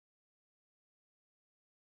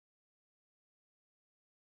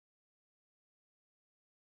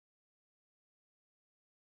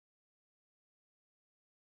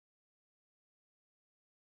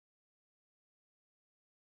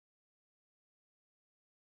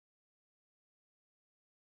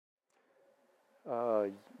Uh,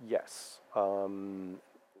 yes.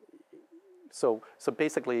 So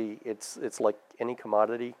basically, it's like any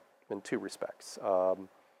commodity in two respects.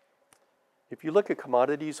 If you look at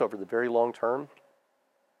commodities over the very long term,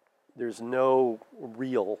 there's no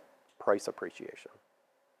real price appreciation.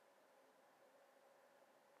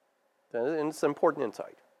 And it's an important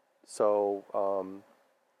insight. So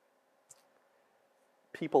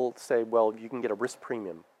people say, well, you can get a risk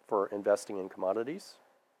premium for investing in commodities.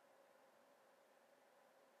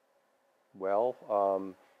 Well,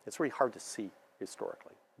 it's really hard to see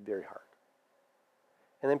historically, very hard.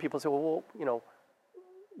 And then people say, well,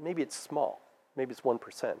 maybe it's small. Maybe it's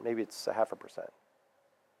 1%. Maybe it's 0.5%.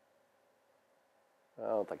 I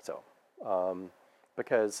don't think so.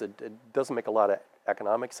 Because it doesn't make a lot of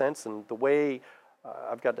economic sense. And the way,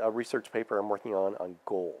 I've got a research paper I'm working on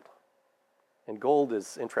gold. And gold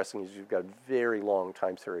is interesting because you've got a very long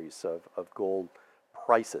time series of gold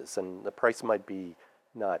prices. And the price might be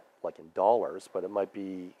not like in dollars, but it might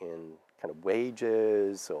be in kind of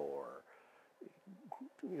wages or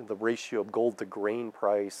the ratio of gold to grain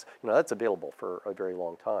price. That's available for a very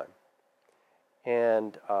long time.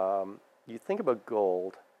 And you think about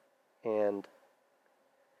gold, and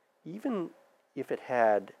even if it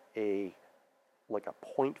had like a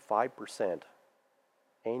 0.5%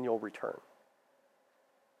 annual return,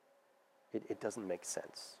 it doesn't make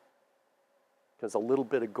sense. Because a little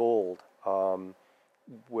bit of gold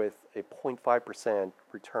with a 0.5%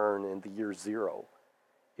 return in the year zero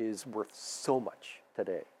is worth so much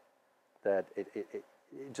today that it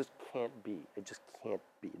just can't be. It just can't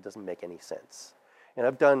be. It doesn't make any sense. And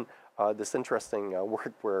I've done this interesting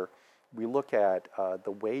work where we look at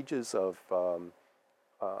the wages of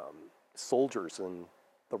soldiers in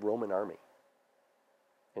the Roman army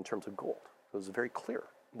in terms of gold. It was very clear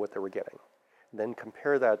what they were getting. And then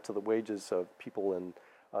compare that to the wages of people in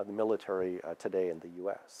the military today in the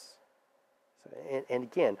U.S. And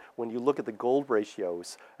again, when you look at the gold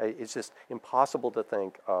ratios, it's just impossible to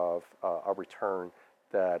think of a return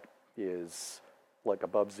that is like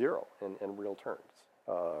above zero in real terms,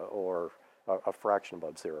 or a fraction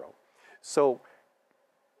above zero. So,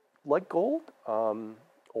 like gold,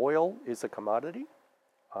 oil is a commodity.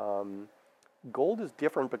 Gold is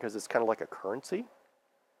different because it's kind of like a currency.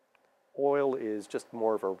 Oil is just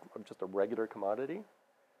more of just a regular commodity.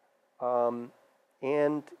 And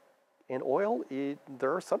oil,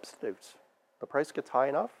 there are substitutes. The price gets high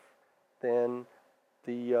enough, then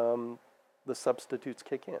the substitutes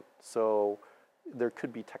kick in. So there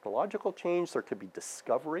could be technological change. There could be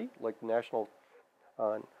discovery, like national,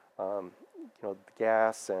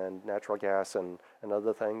 gas and natural gas and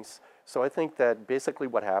other things. So I think that basically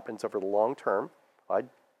what happens over the long term,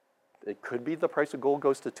 it could be the price of gold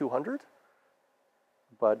goes to 200,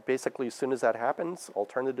 but basically as soon as that happens,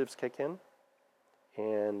 alternatives kick in.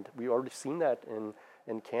 And we've already seen that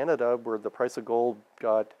in Canada, where the price of gold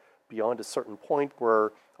got beyond a certain point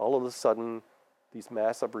where all of a sudden these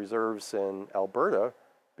massive reserves in Alberta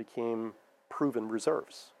became proven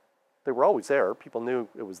reserves. They were always there. People knew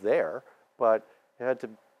it was there, but it had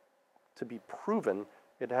to be proven.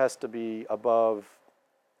 It has to be above,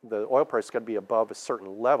 the oil price got to be above a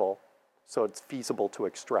certain level so it's feasible to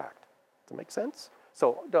extract. Does that make sense?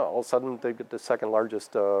 So all of a sudden they get the second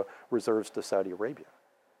largest reserves to Saudi Arabia.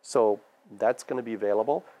 So that's going to be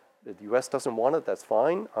available. If the U.S. doesn't want it, that's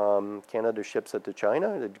fine. Canada ships it to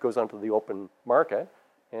China. It goes onto the open market,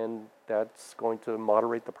 and that's going to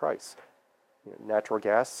moderate the price. Natural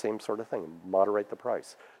gas, same sort of thing, moderate the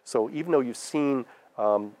price. So even though you've seen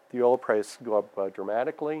the oil price go up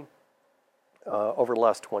dramatically over the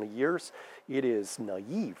last 20 years, it is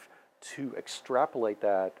naive to extrapolate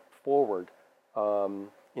that forward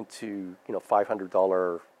into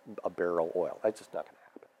 $500 a barrel oil. That's just not going to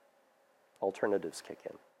happen. Alternatives kick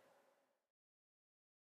in.